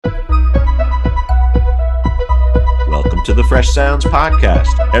the Fresh Sounds podcast.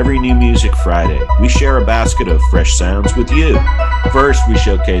 Every New Music Friday, we share a basket of fresh sounds with you. First, we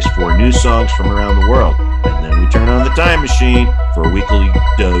showcase 4 new songs from around the world, and then we turn on the time machine for a weekly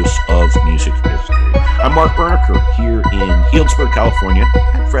dose of music history. I'm Mark Berniker here in Healdsburg, California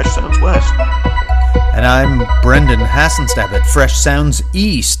at Fresh Sounds West. And I'm Brendan Hassenstab at Fresh Sounds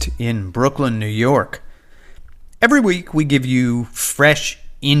East in Brooklyn, New York. Every week we give you fresh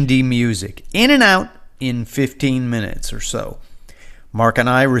indie music, in and out in 15 minutes or so. Mark and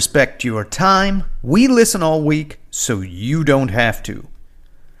I respect your time. We listen all week, so you don't have to.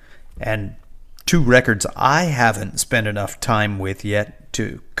 And 2 records I haven't spent enough time with yet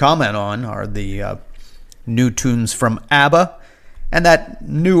to comment on are the new tunes from ABBA and that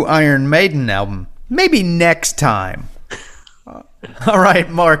new Iron Maiden album. Maybe next time. All right,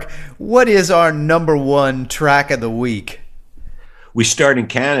 Mark, what is our number 1 track of the week? We start in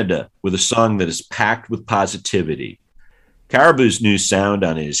Canada with a song that is packed with positivity. Caribou's new sound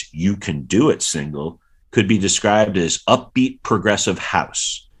on his You Can Do It single could be described as upbeat progressive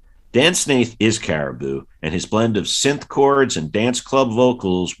house. Dan Snaith is Caribou, and his blend of synth chords and dance club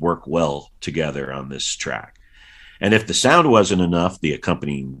vocals work well together on this track. And if the sound wasn't enough, the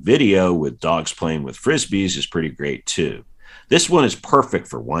accompanying video with dogs playing with frisbees is pretty great too. This one is perfect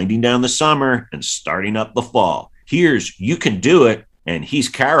for winding down the summer and starting up the fall. Here's You Can Do It, and he's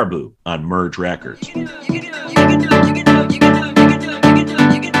Caribou on Merge Records.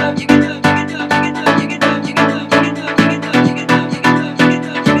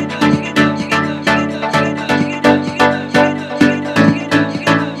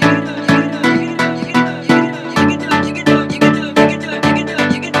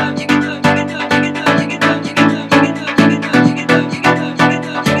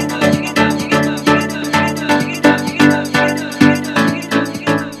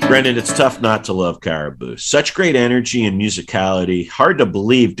 Brendan, it's tough not to love Caribou. Such great energy and musicality. Hard to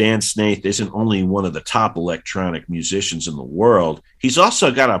believe Dan Snaith isn't only one of the top electronic musicians in the world. He's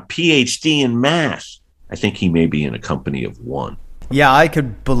also got a PhD in math. I think he may be in a company of 1. Yeah, I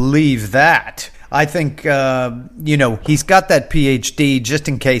could believe that. I think, he's got that PhD just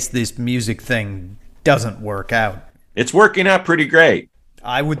in case this music thing doesn't work out. It's working out pretty great.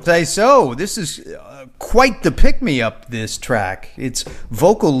 I would say so. This is quite the pick-me-up, this track. Its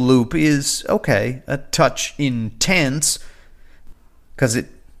vocal loop is, a touch intense, because it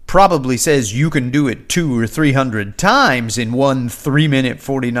probably says you can do it 200 or 300 times in one 3-minute,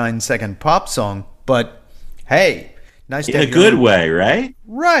 49-second pop song. But, hey, nice to have in a good way, right?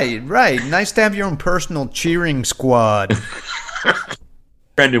 Right. Nice to have your own personal cheering squad.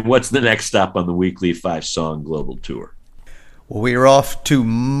 Brendan, what's the next stop on the weekly 5-song global tour? Well, we're off to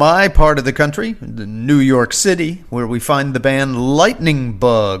my part of the country, New York City, where we find the band Lightning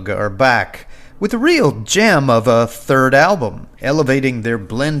Bug are back with a real gem of a 3rd album, elevating their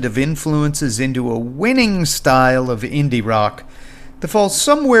blend of influences into a winning style of indie rock that falls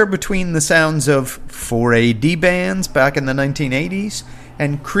somewhere between the sounds of 4AD bands back in the 1980s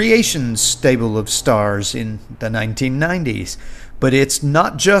and Creation's stable of stars in the 1990s. But it's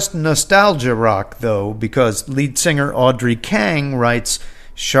not just nostalgia rock, though, because lead singer Audrey Kang writes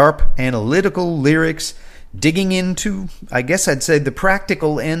sharp, analytical lyrics, digging into, I guess I'd say, the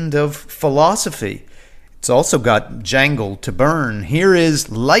practical end of philosophy. It's also got jangle to burn. Here is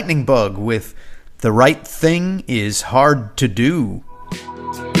Lightning Bug with The Right Thing Is Hard to Do. The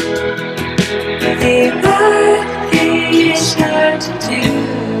right thing is hard to do.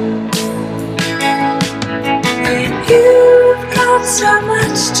 When you've got so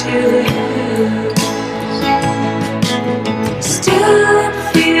much to lose, still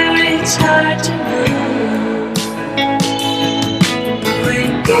feel it's hard to move.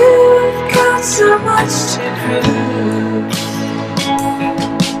 When you've got so much to prove.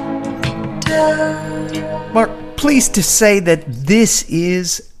 Mark, pleased to say that this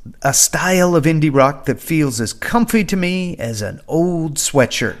is a style of indie rock that feels as comfy to me as an old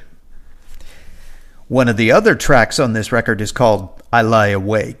sweatshirt. One of the other tracks on this record is called I Lie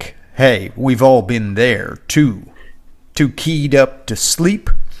Awake. Hey, we've all been there, too. Too keyed up to sleep,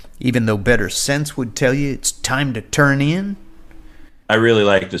 even though better sense would tell you it's time to turn in. I really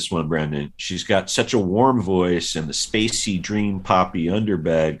like this one, Brendan. She's got such a warm voice, and the spacey dream poppy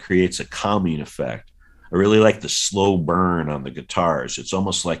underbed creates a calming effect. I really like the slow burn on the guitars. It's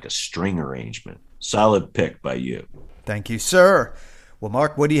almost like a string arrangement. Solid pick by you. Thank you, sir. Well,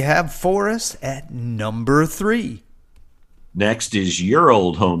 Mark, what do you have for us at number 3? Next is your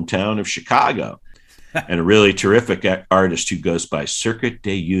old hometown of Chicago, and a really terrific artist who goes by Circuit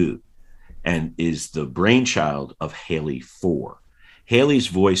de You and is the brainchild of Haley 4. Haley's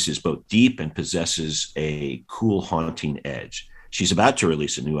voice is both deep and possesses a cool, haunting edge. She's about to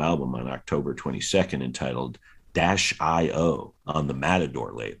release a new album on October 22nd entitled Dash I.O. on the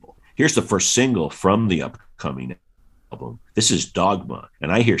Matador label. Here's the first single from the upcoming album. This is Dogma, and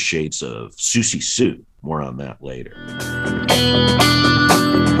I hear shades of Siouxsie Sioux. More on that later.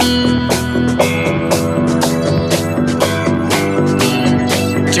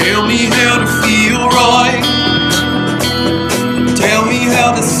 Tell me how to feel right. Tell me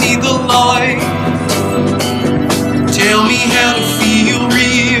how to see the light. Tell me how to feel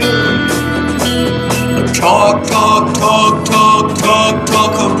real. Talk, talk, talk, talk, talk,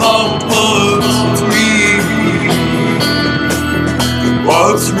 talk about what's real.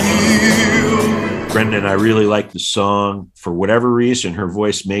 What's real? Brendan, I really like the song. For whatever reason, her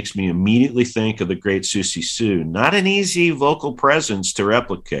voice makes me immediately think of the great Siouxsie Sioux. Not an easy vocal presence to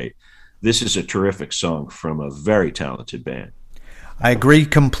replicate. This is a terrific song from a very talented band. I agree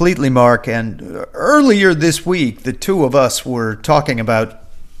completely, Mark. And earlier this week, the two of us were talking about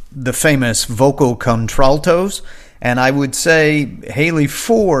the famous vocal contraltos, and I would say Haley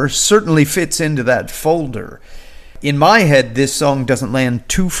 4 certainly fits into that folder. In my head, this song doesn't land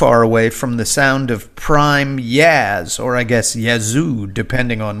too far away from the sound of prime Yaz, or I guess Yazoo,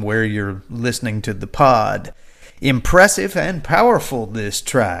 depending on where you're listening to the pod. Impressive and powerful, this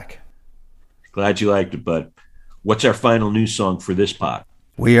track. Glad you liked it, bud. What's our final news song for this pod?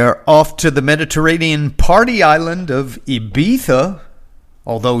 We are off to the Mediterranean party island of Ibiza,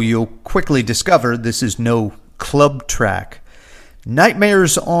 although you'll quickly discover this is no club track.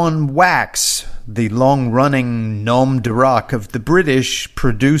 Nightmares on Wax, the long-running nom de rock of the British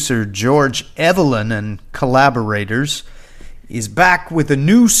producer George Evelyn and collaborators, is back with a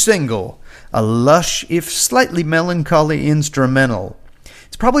new single, a lush, if slightly melancholy instrumental.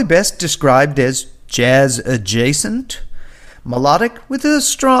 It's probably best described as jazz-adjacent, melodic with a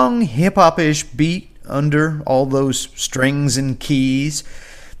strong hip-hop-ish beat under all those strings and keys.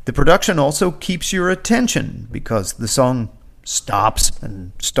 The production also keeps your attention because the song stops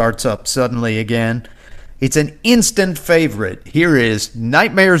and starts up suddenly again. It's an instant favorite. Here is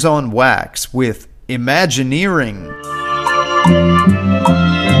Nightmares on Wax with Imagineering.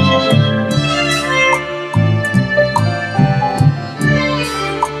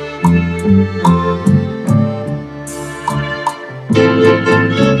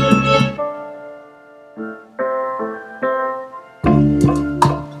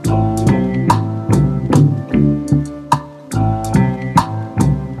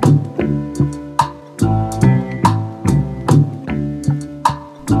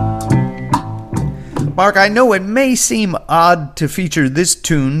 Mark, I know it may seem odd to feature this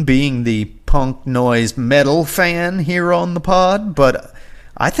tune being the punk noise metal fan here on the pod, but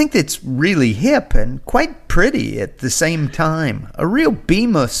I think it's really hip and quite pretty at the same time. A real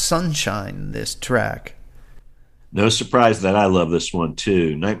beam of sunshine, this track. No surprise that I love this one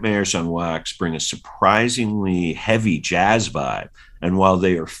too. Nightmares on Wax bring a surprisingly heavy jazz vibe, and while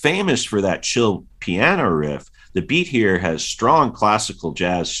they are famous for that chill piano riff, the beat here has strong classical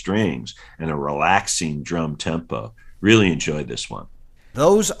jazz strings and a relaxing drum tempo. Really enjoyed this one.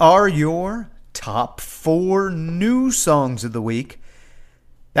 Those are your top 4 new songs of the week.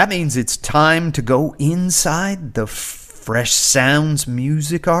 That means it's time to go inside the Fresh Sounds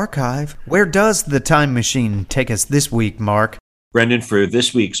Music Archive. Where does the time machine take us this week, Mark? Brendan, for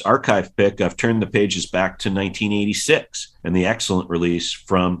this week's archive pick, I've turned the pages back to 1986 and the excellent release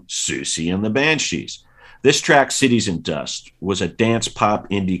from Siouxsie and the Banshees. This track, Cities in Dust, was a dance pop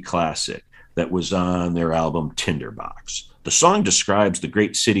indie classic that was on their album Tinderbox. The song describes the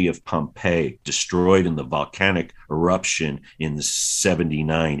great city of Pompeii, destroyed in the volcanic eruption in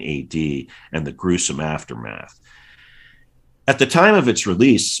 79 AD and the gruesome aftermath. At the time of its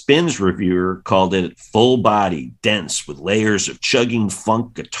release, Spin's reviewer called it full body, dense, with layers of chugging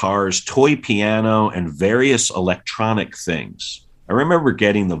funk guitars, toy piano, and various electronic things. I remember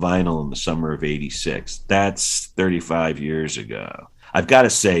getting the vinyl in the summer of 86. That's 35 years ago. I've got to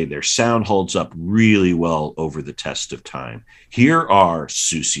say, their sound holds up really well over the test of time. Here are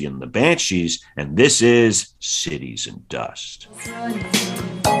Siouxsie and the Banshees, and this is Cities in Dust.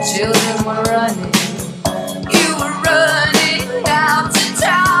 Children were running, you were running out to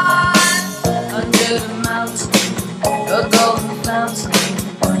time. Under the mountain, a golden fountain.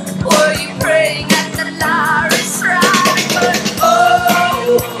 Were you praying at the Lyra's shrine? But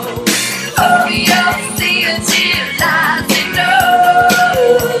oh, you'll see a tear lies in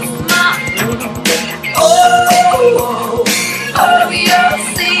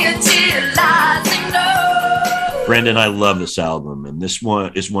Brendan, I love this album, and this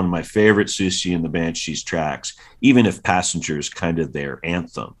one is one of my favorite Siouxsie and the Banshees tracks, even if Passenger is kind of their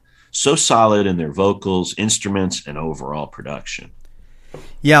anthem. So solid in their vocals, instruments, and overall production.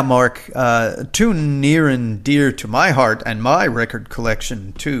 Yeah, Mark, a tune near and dear to my heart and my record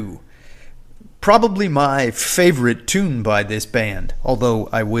collection, too. Probably my favorite tune by this band, although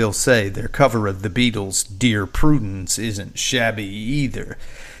I will say their cover of the Beatles' Dear Prudence isn't shabby either.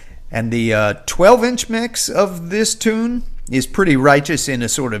 And the 12-inch mix of this tune is pretty righteous in a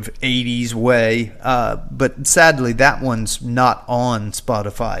sort of 80s way, but sadly that one's not on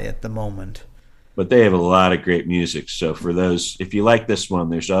Spotify at the moment. But they have a lot of great music. So for those, if you like this one,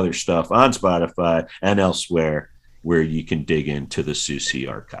 there's other stuff on Spotify and elsewhere where you can dig into the Siouxsie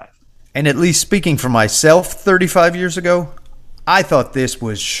archive. And at least speaking for myself 35 years ago, I thought this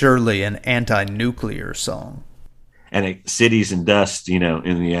was surely an anti-nuclear song. And Cities and Dust, in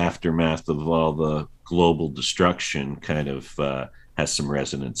the aftermath of all the global destruction kind of has some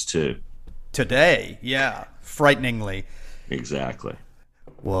resonance too. Today, yeah, frighteningly. Exactly.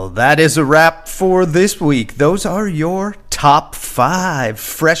 Well, that is a wrap for this week. Those are your top 5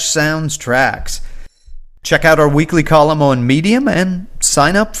 Fresh Sounds tracks. Check out our weekly column on Medium and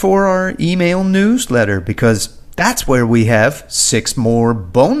sign up for our email newsletter because that's where we have 6 more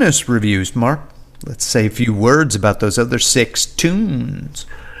bonus reviews. Mark, let's say a few words about those other 6 tunes.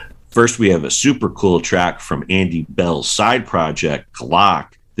 First, we have a super cool track from Andy Bell's side project,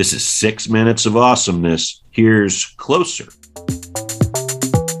 Glock. This is 6 minutes of awesomeness. Here's Closer.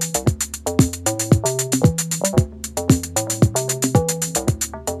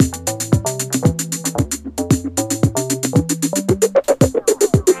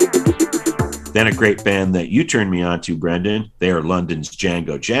 Then a great band that you turned me on to, Brendan. They are London's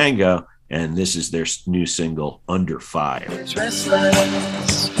Django Django, and this is their new single, Under Fire. It's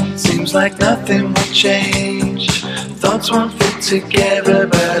restless, seems like nothing will change. Thoughts won't fit together,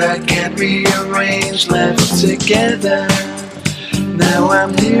 but I can't rearrange. Left together, now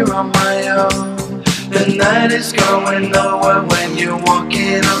I'm here on my own. The night is going nowhere when you're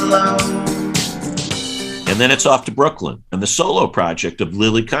walking alone. And then it's off to Brooklyn and the solo project of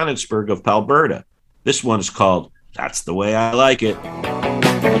Lily Konigsberg of Palberta. This one is called That's the Way I Like It.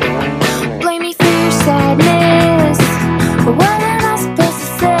 Blame me for your sadness. What am I supposed to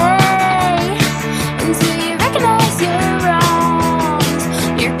say? Until you recognize your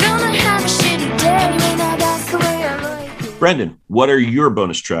wrongs, you're gonna have a shitty day. Now that's the way I like it. Brendan, what are your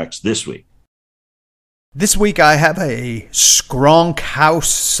bonus tracks this week? This week I have a Skronk House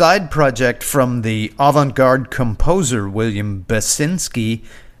side project from the avant-garde composer William Basinski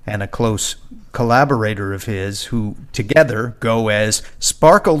and a close collaborator of his who together go as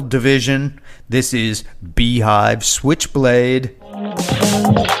Sparkle Division. This is Beehive Switchblade.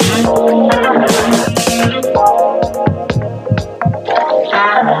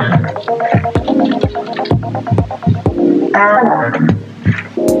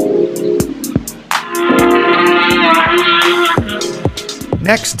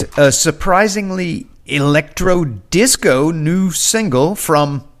 Next, a surprisingly electro-disco new single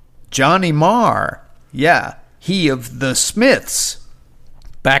from Johnny Marr. Yeah, he of The Smiths.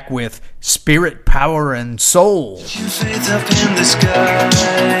 Back with Spirit, Power, and Soul. You fade up in the sky.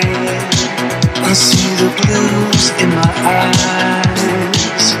 I see the blues in my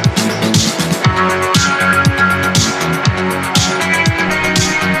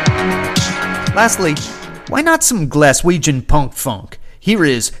eyes. Lastly, why not some Glaswegian punk funk? Here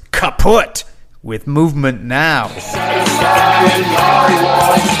is Kaput with Movement Now.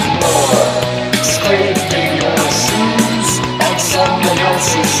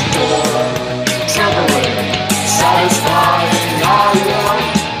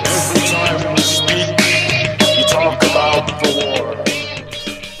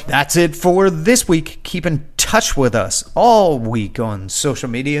 That's it for this week. Keep in touch with us all week on social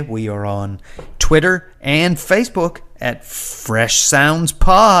media. We are on Twitter and Facebook at Fresh Sounds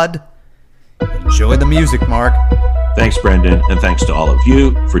Pod. Enjoy the music, Mark. Thanks, Brendan, and thanks to all of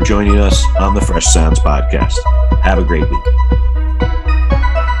you for joining us on the Fresh Sounds podcast. Have a great week.